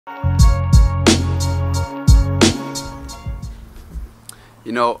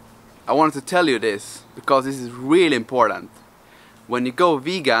You know, I wanted to tell you this because this is really important. When you go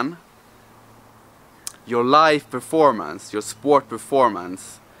vegan, your life performance, your sport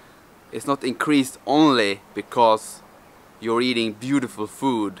performance is not increased only because you're eating beautiful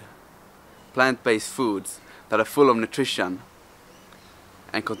food, plant-based foods that are full of nutrition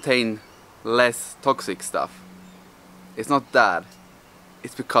and contain less toxic stuff. It's not that.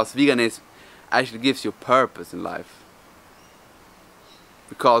 It's because veganism actually gives you purpose in life.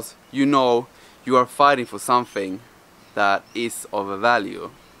 Because you know you are fighting for something that is of a value.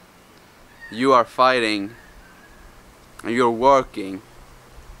 You are fighting and you're working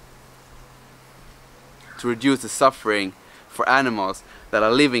to reduce the suffering for animals that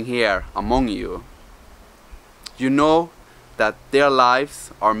are living here among you. You know that their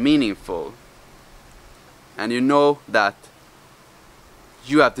lives are meaningful, and you know that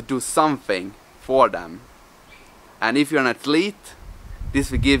you have to do something for them. And if you're an athlete,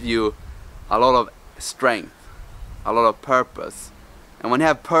 this will give you a lot of strength, a lot of purpose. And when you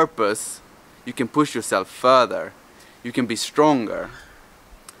have purpose, you can push yourself further, you can be stronger.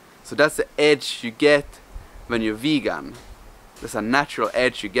 So that's the edge you get when you're vegan. There's a natural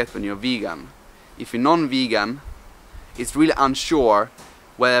edge you get when you're vegan. If you're non-vegan, it's really unsure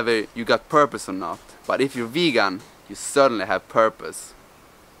whether you got purpose or not. But if you're vegan, you certainly have purpose.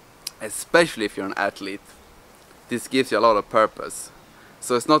 Especially if you're an athlete. This gives you a lot of purpose.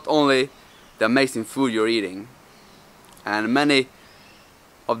 So it's not only the amazing food you're eating. And many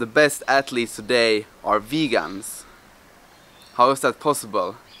of the best athletes today are vegans. How is that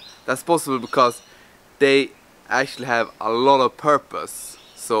possible? That's possible because they actually have a lot of purpose.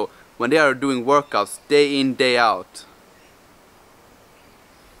 So when they are doing workouts day in, day out,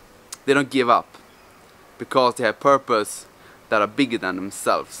 they don't give up because they have purpose that are bigger than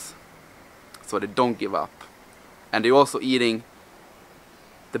themselves. So they don't give up. And they're also eating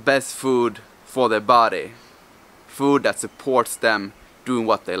the best food for their body. Food that supports them doing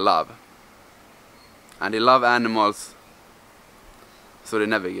what they love. And they love animals, so they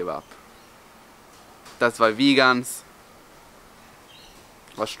never give up. That's why vegans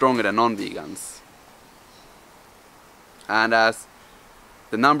are stronger than non-vegans. And as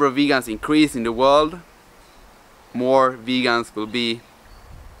the number of vegans increase in the world, more vegans will be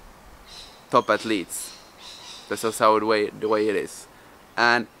top athletes. That's just how the way it is.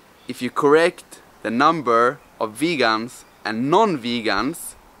 And if you correct the number of vegans and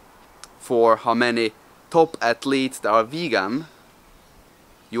non-vegans for how many top athletes that are vegan,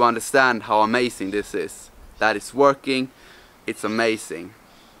 you understand how amazing this is. That it's working, it's amazing.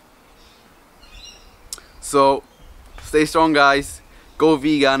 So stay strong, guys. Go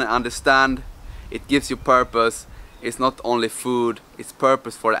vegan and understand it gives you purpose. It's not only food, it's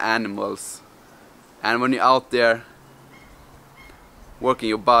purpose for the animals. And when you're out there working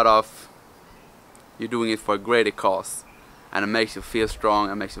your butt off, you're doing it for a greater cause. And it makes you feel strong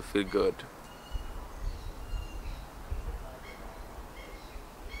and makes you feel good.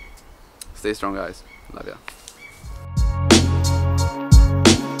 Stay strong, guys. Love ya.